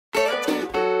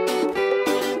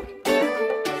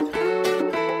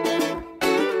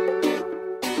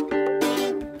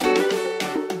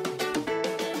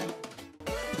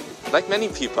Like many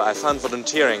people, I found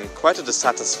volunteering quite a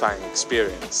dissatisfying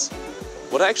experience.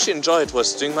 What I actually enjoyed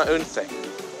was doing my own thing,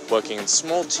 working in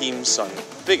small teams on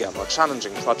bigger, more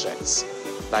challenging projects,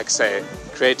 like, say,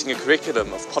 creating a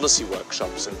curriculum of policy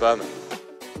workshops in Burma.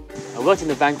 I worked in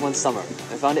the bank one summer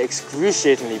and found it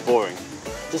excruciatingly boring.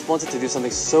 Just wanted to do something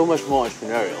so much more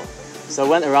entrepreneurial. So I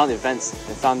went around events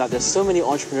and found out there's so many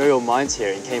entrepreneurial minds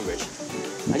here in Cambridge.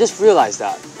 I just realised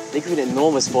that they could be an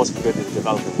enormous force for good in the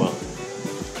developing world.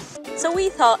 So we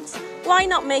thought, why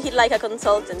not make it like a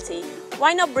consultancy?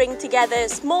 Why not bring together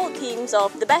small teams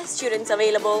of the best students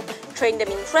available, train them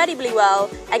incredibly well,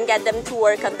 and get them to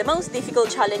work on the most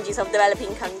difficult challenges of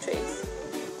developing countries?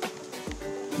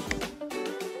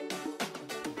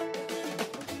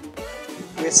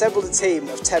 We assembled a team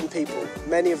of 10 people,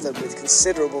 many of them with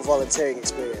considerable volunteering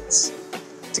experience.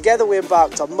 Together we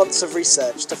embarked on months of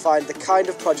research to find the kind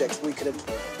of projects we could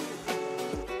implement.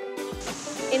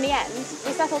 In the end,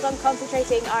 we settled on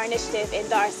concentrating our initiative in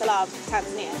Dar es Salaam,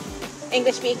 Tanzania.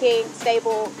 English-speaking,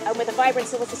 stable, and with a vibrant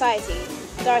civil society,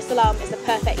 Dar es Salaam is the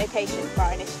perfect location for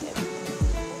our initiative.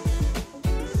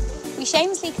 We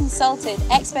shamelessly consulted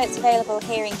experts available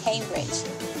here in Cambridge.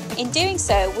 In doing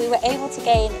so, we were able to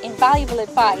gain invaluable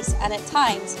advice and at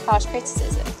times harsh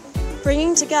criticism.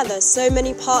 Bringing together so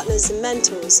many partners and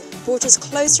mentors brought us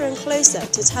closer and closer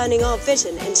to turning our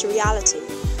vision into reality,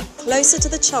 closer to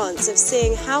the chance of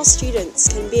seeing how students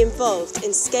can be involved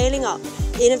in scaling up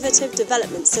innovative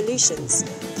development solutions,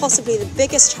 possibly the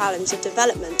biggest challenge of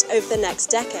development over the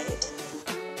next decade.